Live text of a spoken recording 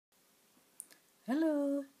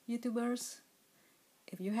Hello, YouTubers!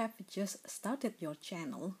 If you have just started your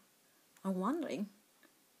channel, I'm wondering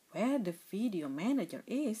where the video manager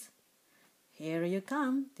is. Here you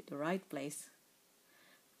come to the right place.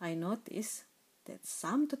 I noticed that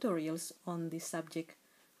some tutorials on this subject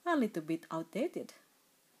are a little bit outdated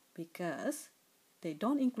because they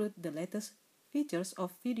don't include the latest features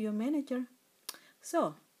of Video Manager.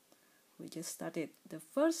 So, we just started. The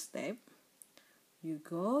first step, you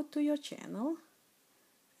go to your channel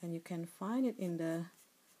and you can find it in the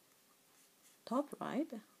top right.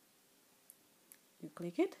 You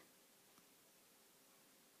click it.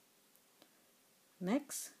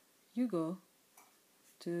 Next, you go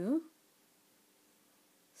to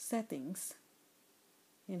settings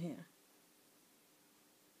in here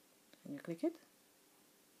and you click it.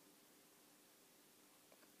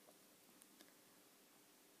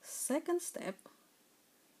 Second step,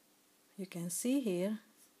 you can see here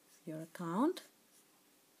your account.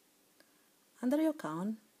 Under your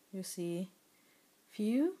account, you see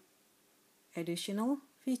few additional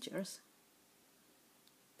features.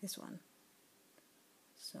 This one.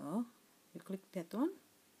 So you click that one.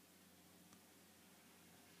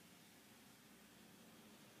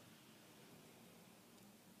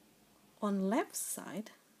 On left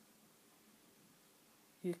side,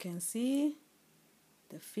 you can see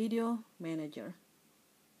the Video Manager.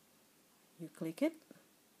 You click it.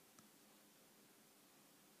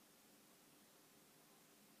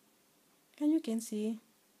 And you can see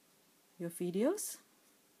your videos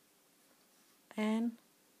and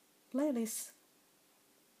playlists.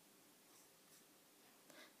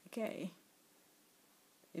 Okay,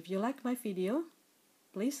 if you like my video,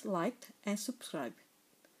 please like and subscribe.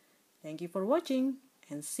 Thank you for watching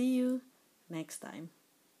and see you next time.